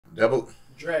Double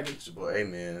Dragon. It's your boy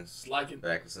AMENZ. Liking.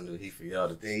 Back with some new heat for y'all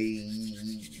today.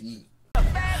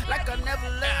 Like I never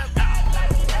left.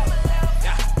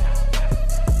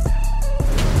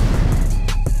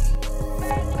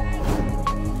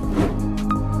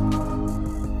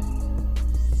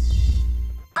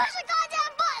 Push the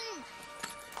goddamn button!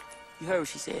 You heard what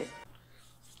she said.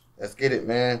 Let's get it,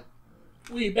 man.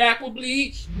 We back with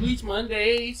Bleach. Bleach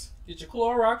Mondays. Get your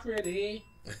Clorox ready.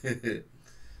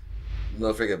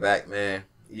 Motherfucker back, man.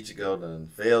 Ichigo done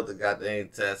failed the goddamn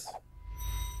test.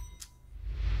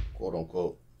 Quote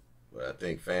unquote. But I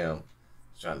think fam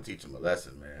is trying to teach him a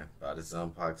lesson, man, about his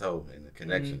Pakto and the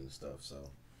connection and stuff. So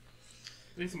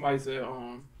I think somebody said,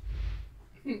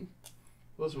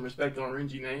 put some respect on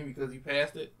Renji's name because he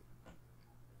passed it.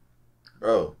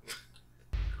 bro,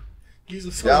 He's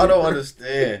a soul y'all don't reaper.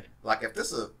 understand. Like if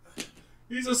this a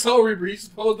He's a soul reaper. He's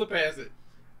supposed to pass it.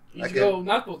 Like Ichigo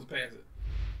not supposed to pass it.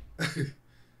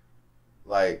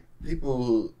 like people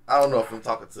who, I don't know if I'm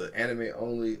talking to anime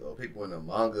only or people in the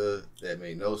manga that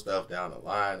may know stuff down the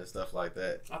line and stuff like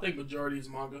that. I think majority is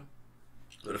manga.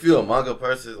 But if you're a manga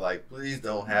person, like, please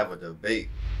don't have a debate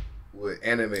with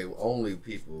anime only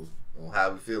people on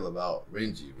how we feel about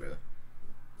Renji, bro.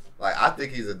 Like, I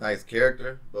think he's a nice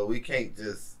character, but we can't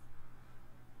just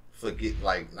forget,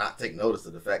 like, not take notice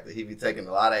of the fact that he be taking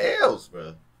a lot of L's,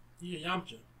 bro. Yeah,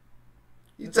 Yamcha.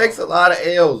 He takes a lot of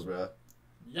L's, bro.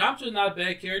 Yamcha not a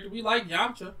bad character. We like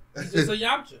Yamcha. He's just a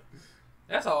Yamcha.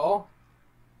 That's all.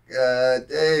 God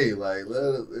dang, like,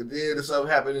 then if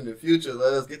something happen in the future,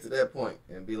 let us get to that point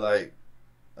and be like,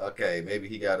 okay, maybe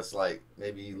he got a slight,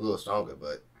 maybe he's a little stronger,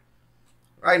 but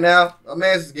right now, my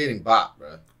man's just getting bopped,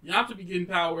 bro. Yamcha be getting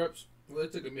power ups. Well,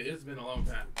 it took a minute. It's been a long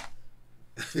time.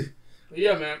 But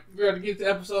yeah, man, we're going to get to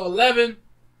episode 11.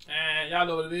 And y'all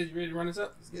know what it is. You ready to run this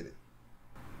up? Let's get it.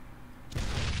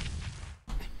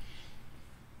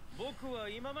 僕は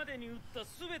今までに打った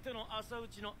すべての朝打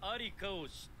ちのありかを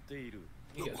知っている。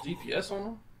 He got GPS on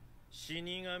him? 死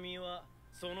神は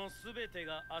そのすべて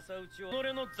が朝打ちを己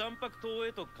の残白刀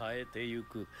へと変えてゆ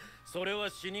く。それは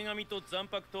死神と残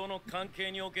白刀の関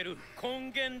係における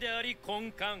根源であり根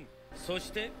幹。そ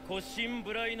して古神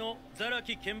無頼のザラ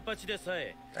キケンパチでさ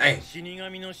え死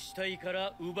神の死体か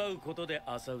ら奪うことで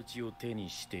朝打ちを手に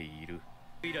している。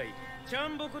以来、チャ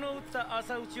ンボクの打った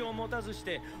朝打ちを持たずし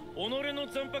て己の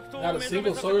残白刀を目覚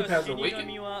めさせた死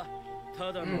神は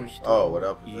ただの人。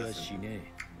いやしね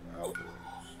え。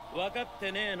分かっ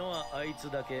てねえのはあい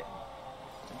つだけ。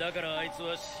だからあいつ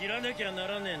は知らなきゃな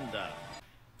らねえんだ。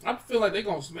I feel like they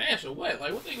gonna smash or what?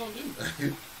 Like, what they gonna do?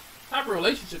 What type of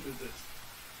relationship is this?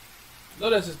 I know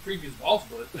that's his previous boss,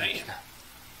 but damn.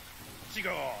 違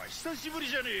う、久しぶり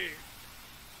じゃねえ。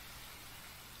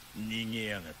逃げ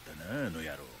やがったな、あの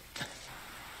野郎。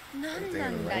なんな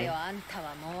んだよ、あんた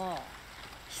はもう。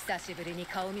久しぶりに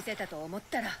顔見せたと思っ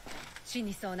たら死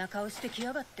にそうな顔してき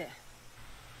やがって。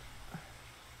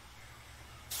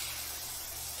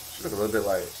 She look a little bit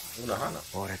like Unohana.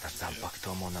 折れた残白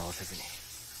刀も直せずに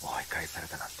追い返され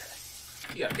たなんて。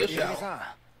 He got a good ゆり shout. さん、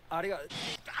ありが。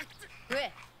食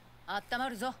え、あったま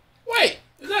るぞ。 Wait,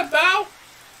 is that Bao?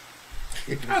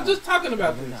 I was just talking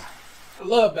about this. I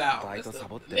love Bao. バイ That's トサ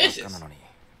ボってばっ delicious. かなのに。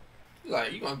 He's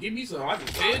like, you gonna give me some? I can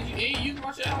tell you ain't using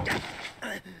my shower.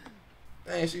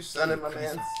 Dang, she's sunning my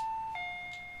man.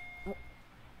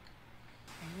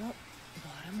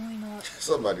 誰もいない。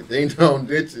 Somebody ding dong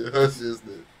ditch it. Her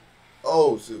sister.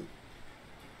 Oh shoot.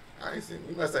 I ain't seen.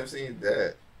 You must have seen his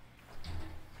dad.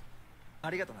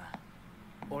 ありがとな。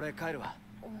俺帰るわ。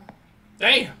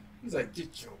 Damn. He's like,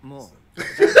 get your もう。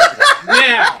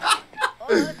 now. あ、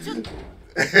ちょっと。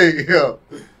 Hey yo.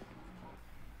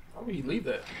 Why would he leave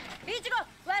that? いちご、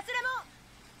忘れ物。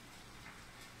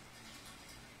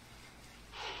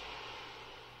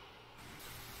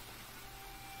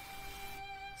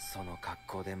その格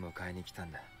好で迎えに来た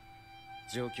んだ。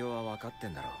状況は分かって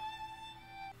んだろう。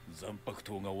残白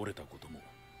刀が折れたことも、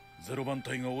ゼロ番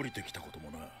隊が降りてきたことも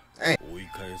な。追い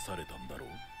返されたんだろう。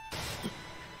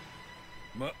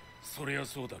ま、そりゃ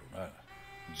そうだろうな。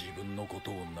自分のこ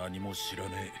とを何も知ら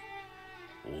ねえ。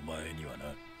お前にはな。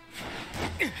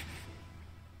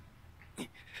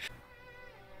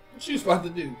 What you about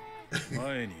to do?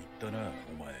 前に言ったな、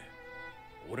お前。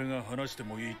俺が話して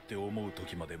もいいって思う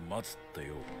時まで待つって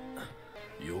よ。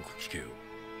よく聞けよ。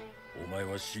お前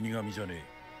は死神じゃね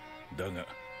え。だが、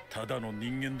ただの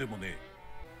人間でもね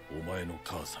え。お前の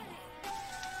母さんは。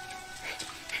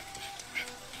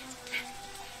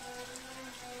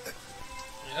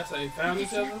Yeah, that's how they found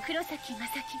each other. 黒崎正樹。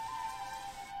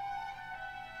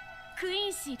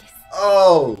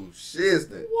Oh,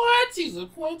 shiznit. What? She's a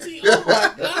Quincy? Oh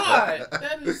my god.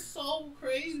 That is so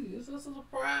crazy. It's just a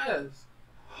surprise.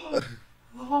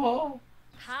 Oh.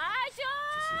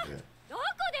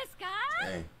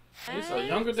 Dang. It's her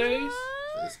younger days?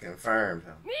 So it's confirmed,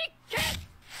 huh?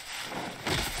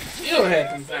 Still had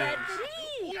some things.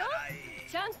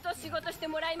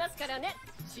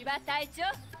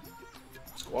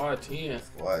 Squad 10.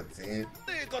 Squad 10.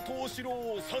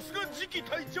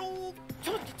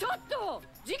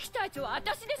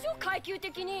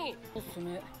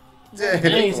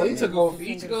 Dang, so he took over for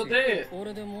Ichigo dad. I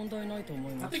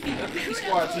think he's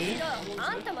Squad 10.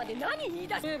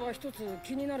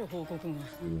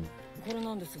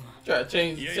 Try to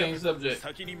change subject.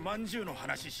 He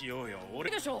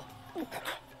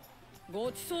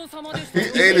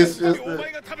ate his sister.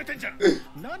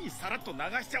 何さらっと流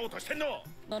しちゃおうとしてんの。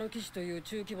ナルキ市という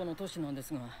中規模の都市なんで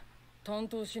すが、担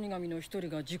当死神の一人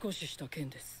が事故死した件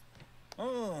です。あ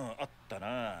った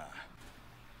な。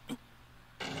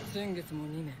先月も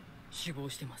2名死亡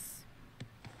してます。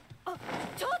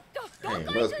ちょっとどこ行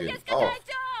くんですか、隊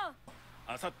長。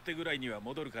あさってぐらいには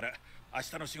戻るから明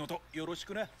日の仕事よろし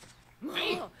くな。もう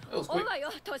追うわよ、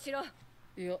トシロ。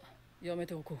いや、やめ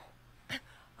ておこう。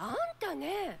あんた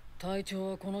ね。隊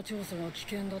長はこの調査が危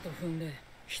険だと踏んで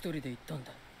一人で行ったん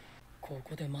だ。こ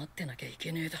こで待ってなきゃい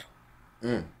けねえだ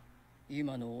ろ。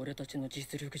今の俺たちの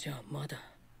実力じゃまだ。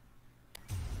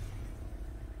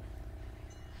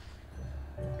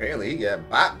Apparently he got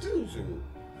bop too.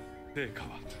 成果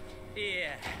は。い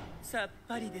や、さっ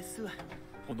ぱりですわ。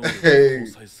 Hey,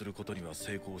 Sosa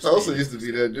used to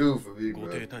be that dude for me, bro.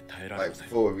 Like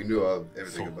before we knew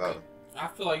everything about him. I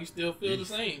feel like you still feel the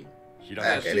same.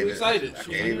 I can't even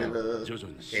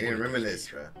reminisce,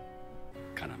 bro.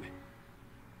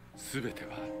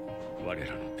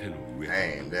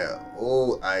 Damn, that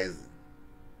old Isaac.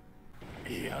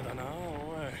 It's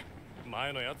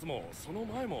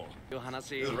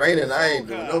raining, I ain't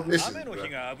doing no missions, bro.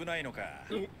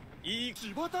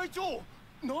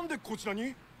 なんでこちら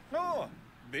に？ああ、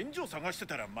便所探して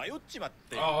たら迷っちまっ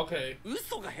て。Oh, okay.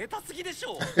 嘘が下手すぎでし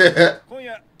ょ。今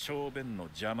夜小便の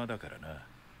邪魔だからな。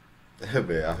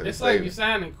It's like you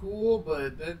sounding cool,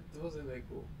 but that wasn't that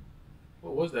cool.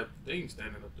 What was that thing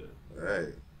standing up there?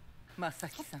 Right.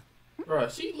 Masaki-san. Bro,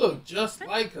 she looked just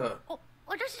like her.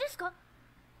 私ですか？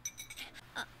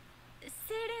あ、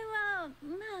精霊は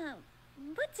まあ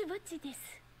ぼちぼちで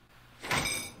す。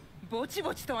ぼち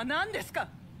ぼちとは何ですか？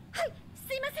はい、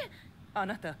すいません。あ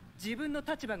なた自分の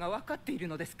立場が分かっている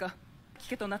のですか？聞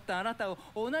けとなったあなたを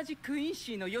同じクイーン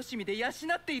シーのよしみで養っ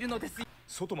ているのです。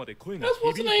外まで声が That's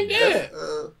what's the name there.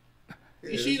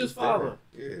 Ishida's father.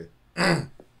 Yeah.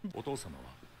 お父様は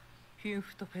ヒュー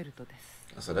フトフェルトです。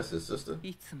So that's his sister.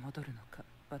 いつ戻るのか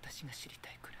私が知りた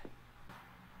いくらい。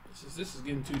This is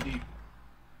getting too deep.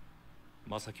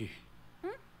 まさき、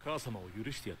母様を許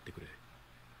してやってくれ。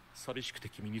寂しくて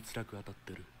君に辛く当たっ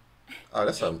てる。Oh,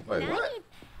 that's something. Wait, what?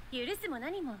 許すも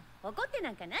何も怒って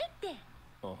なんかないって。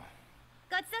ごち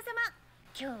そうさま。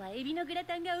今日はエビのグラ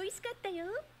タンが美味しかったよ。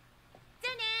じ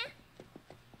ゃあね。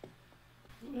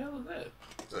Who the hell is that?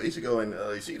 So Ichigo and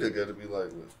Ishida gotta be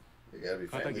like, they gotta be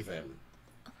family.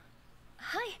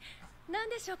 はい。何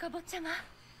でしょうか、坊ちゃま。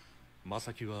ま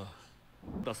さきは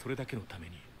それだけのため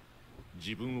に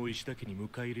自分を石田家に迎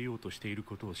え入れようとしている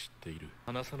ことを知っている。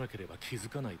話さなければ気づ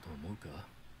かないと思うか？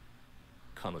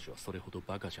彼女はそれほど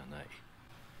バカじゃない。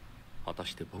果た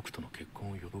して僕との結婚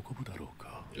を喜ぶだろう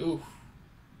か。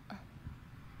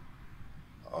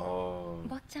坊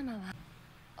ちゃまは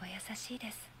お優しい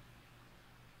です。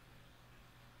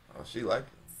Oh, she like it.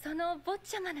 その坊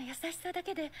ちゃまの優しさだ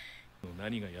けで。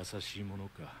何が優しいもの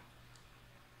か。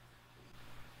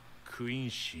クイーン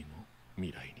シーの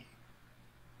未来に。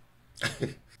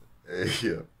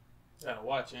Yeah. Gotta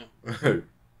watch him.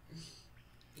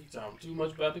 He's talking too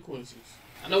much about the Quincy's.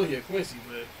 I know he's a Quincy,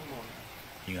 but come on.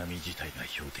 死神自体が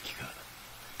標的か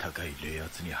高い冷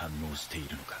圧に反応してい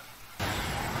るのか。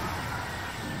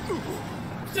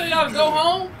Tell y'all to go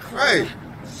home? Right.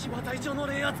 芝隊長の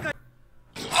冷圧が。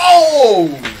Oh!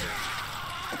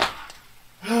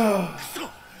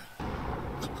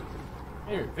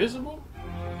 They're invisible?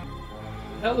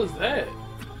 The hell is that?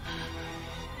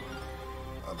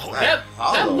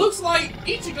 That looks like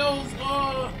Ichigo's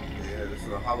Yeah, this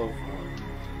is a hollow form.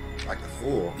 Like a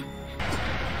fool.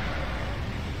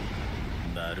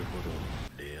 なるほ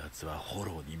ど。冷圧はホ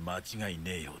ローに間違い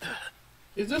ねえようだ。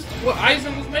Is this what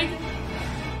ISSHIN was making?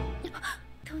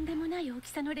 とんでもない大き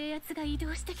さの冷圧が移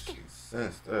動してきてる。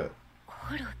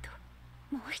ホローと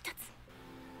もう一つ。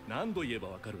何度言えば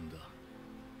わかるんだ。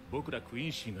僕らクイー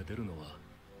ンシーが出るのは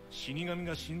死神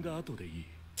が死んだ後でいい。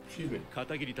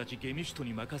片桐たちゲミシュト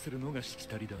に任せるのがしき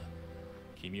たりだ。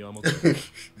君はもっと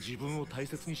自分を大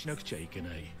切にしなくちゃいけな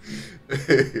い。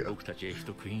僕たちエフ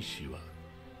とクインシーは。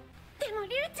でもリュ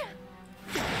ウちゃん。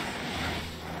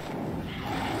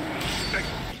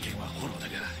意見はフォローだ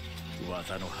が、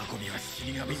技の運びは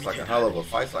死神み It's た like い a だ。 hell of a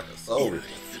fight, like a soul. Nigga,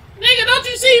 don't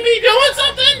you see me doing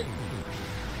something?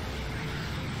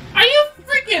 Are you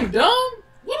freaking dumb?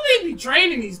 What do they be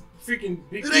training these freaking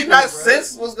big Do they people, not bro?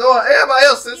 sense what's going on? Everybody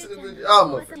else sensitive.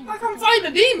 Oh, motherfucker. Like I'm fighting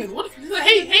a demon. What? He's like,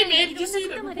 hey man, did you see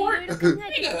the report?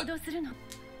 Nigga,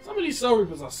 some of these soul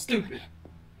reapers are stupid.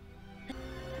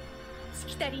 し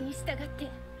きたりに従って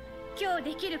今日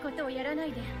できることをやらな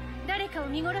いで誰かを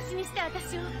見殺しにして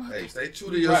私を。 Hey, stay true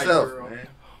to yourself, girl. man.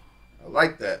 I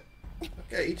like that.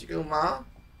 Okay, Ichigo, mom.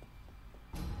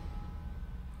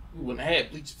 We wouldn't have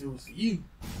had Bleach if it was for you.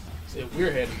 Said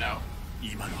we're heading out.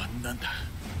 今のは何だ。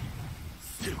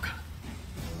ゼロか。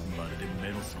まるで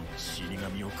メノスの死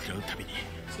神を食らうたびに。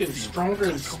It's getting stronger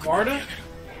and smarter.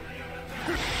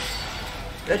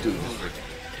 That dude was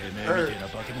freaking. てめえみたいな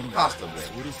化け物がソウ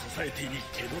ルソサエティに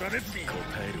手取られずに答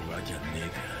えるわけはねえ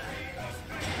か。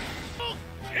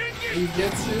He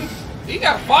gets it. He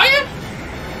got fire?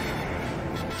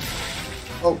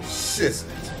 Oh, shit.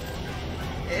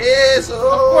 Yes, Of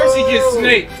course he gets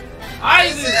snaked. I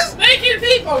just snaking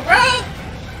people, bro.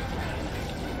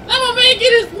 Let my man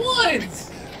get his ones.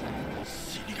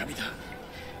 死神だ。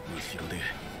後ろで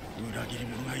裏切り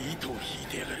者が糸を引い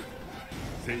てやがる。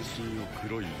全身を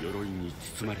黒い鎧に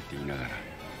包まれていながら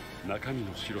中身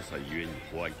の白さゆえに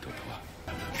ホワイトとは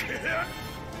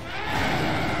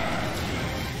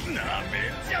なめん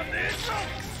じゃねえぞ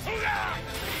クソが。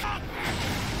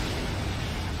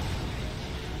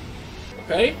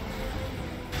 Okay.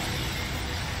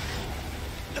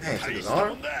 Damn, to his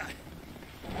arm?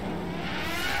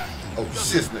 Oh,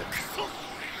 shit.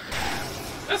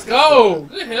 Let's go.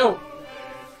 Good help.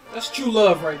 That's true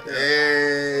love right there.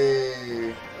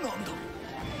 Hey. なんだ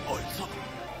あいつは。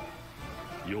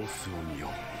様子を見よ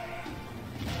う。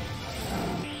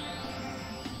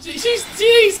 She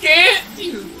ain't scared.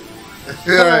 You.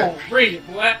 Come on, bring it,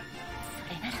 boy.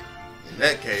 In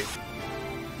that case.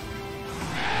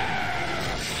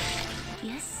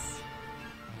 Yes.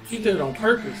 She did it on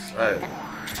purpose. Right.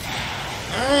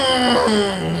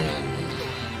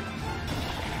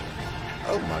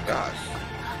 Oh my gosh.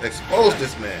 Expose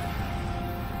this man.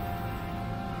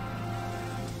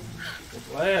 The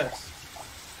blast.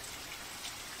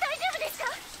 大丈夫ですか？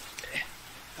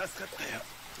助かったよ。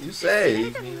 You say.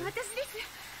 私で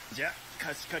す。じゃあ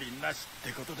貸し借りなしっ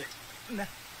てことでな。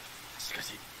しか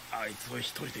しあいつを一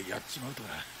人でやっちまうとな。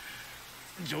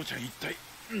ジョーちゃん一体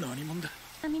何者だ。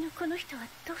波のこの人は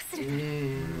どうする？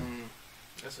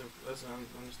 That's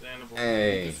understandable.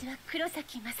 Hey. 私は黒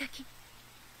崎正樹。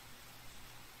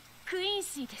クイーン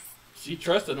シーです。 She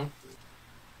trusted him.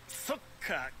 そっ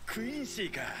かクイーンシ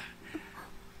ーか。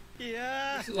い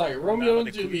や This is like Romeo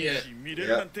and Juliet.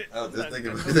 Yeah, I was just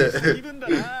thinking about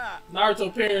that. Naruto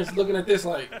parents looking at this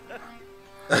like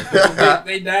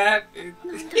they died.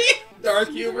 Dark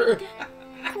humor.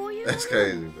 That's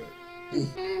crazy, bro.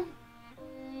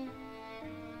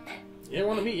 You don't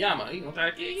want to meet Yama. He gonna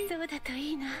try to kill you. そうだと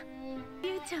いいな。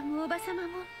ゆうちゃんもおばさま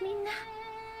もみんな。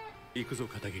行くぞ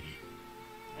片桐。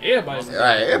 Everybody's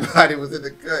Alright, everybody was in the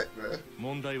cut, bro.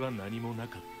 問題は何もな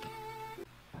かった。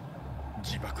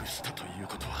自爆したという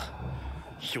ことは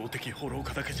標的フォロー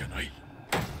家だけじゃない。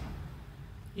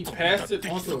 He passed it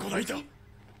onto a こないだ。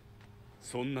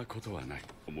そんなことはない。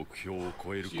目標を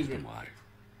超えることもある。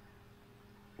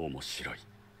面白い。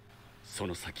そ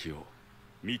の先を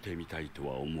見てみたいと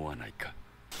は思わないか。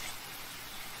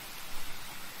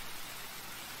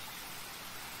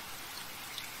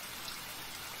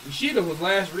 Ishida was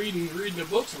last reading the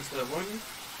books and stuff, wasn't he?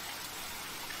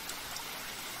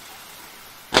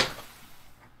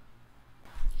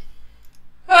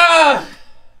 Ah!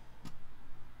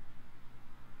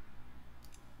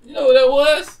 You know what that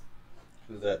was?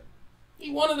 Who's that?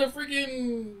 He wanted the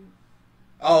freaking.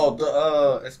 Oh,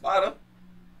 the Espada.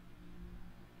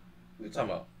 What are you talking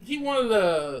about? He wanted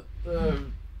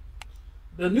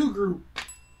the new group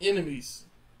enemies,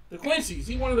 the Quincy's.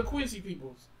 He wanted the Quincy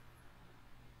peoples.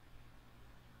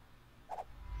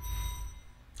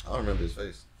 I don't remember his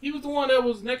face. He was the one that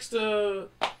was next to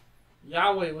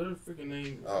Yahweh, whatever the freaking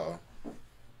name. Oh.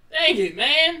 Dang it,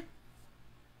 man!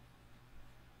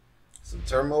 Some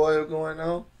turmoil going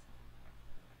on.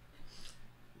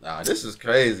 Nah, this is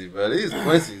crazy, bro. These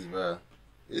Quincy's, bro.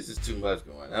 This is too much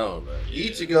going on, bro.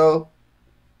 Ichigo,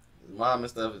 his mom and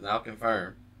stuff is now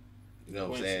confirmed. You know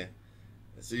what I'm saying?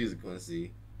 And she's a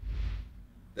Quincy.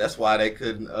 That's why they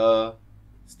couldn't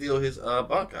steal his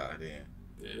Bankai then.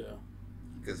 Yeah.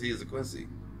 Because he is a Quincy.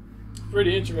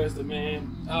 Pretty interesting,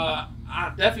 man.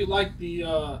 I definitely like the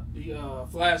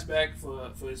flashback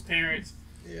for his parents.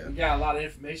 Yeah. We got a lot of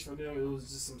information from them. It was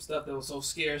just some stuff that was so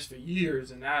scarce for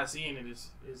years, and now seeing it is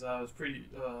pretty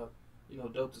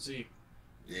dope to see.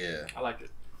 Yeah. I liked it.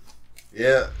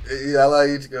 Yeah, I like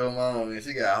Ichigo mom, man.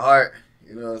 She got heart.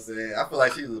 You know what I'm saying? I feel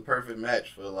like she was a perfect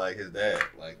match for like his dad.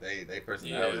 Like they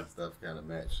personalities and stuff kind of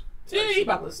match. See, he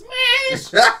about to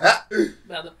smash.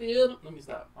 About to feel. Let me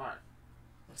stop. All right.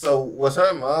 So was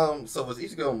her mom? So was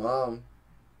Ichigo mom,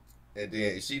 and then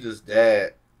is she just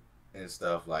dad and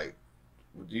stuff? Like,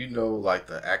 do you know like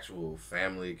the actual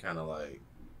family kind of like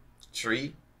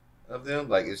tree of them?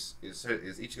 Like, is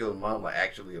Ichigo's mom like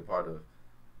actually a part of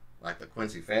like the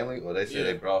Quincy family, or they said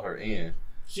they brought her in?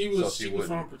 She was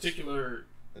from a particular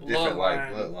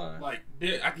bloodline. Like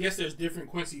I guess there's different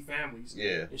Quincy families.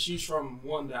 Yeah. And she's from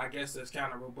one that I guess that's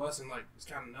kind of robust and like it's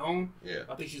kind of known. Yeah.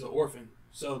 I think she's an orphan,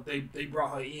 so they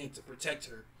brought her in to protect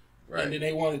her. Right. And then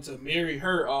they wanted to marry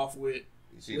her off with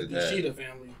the Ishida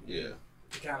family. Yeah.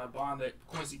 To kind of bond that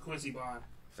Quincy bond.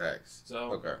 Facts.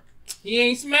 So okay. He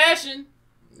ain't smashing.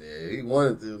 Yeah, he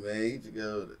wanted to, man.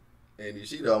 Ichigo and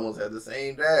Ishida almost had the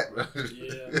same dad, bro.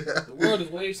 Yeah. The world is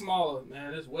way smaller,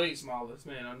 man. It's way smaller. This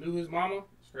man, I knew his mama.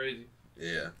 It's crazy.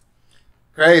 Yeah.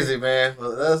 Crazy, man.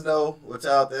 Well, let us know what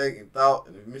y'all think and thought.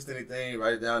 And if you missed anything,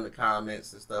 write it down in the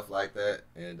comments and stuff like that.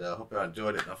 And hope y'all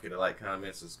enjoyed it. Don't forget to like,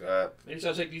 comment, subscribe. Make sure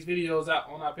y'all check these videos out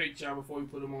on our Patreon before we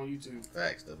put them on YouTube.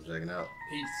 Facts. Double checking out.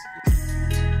 Peace.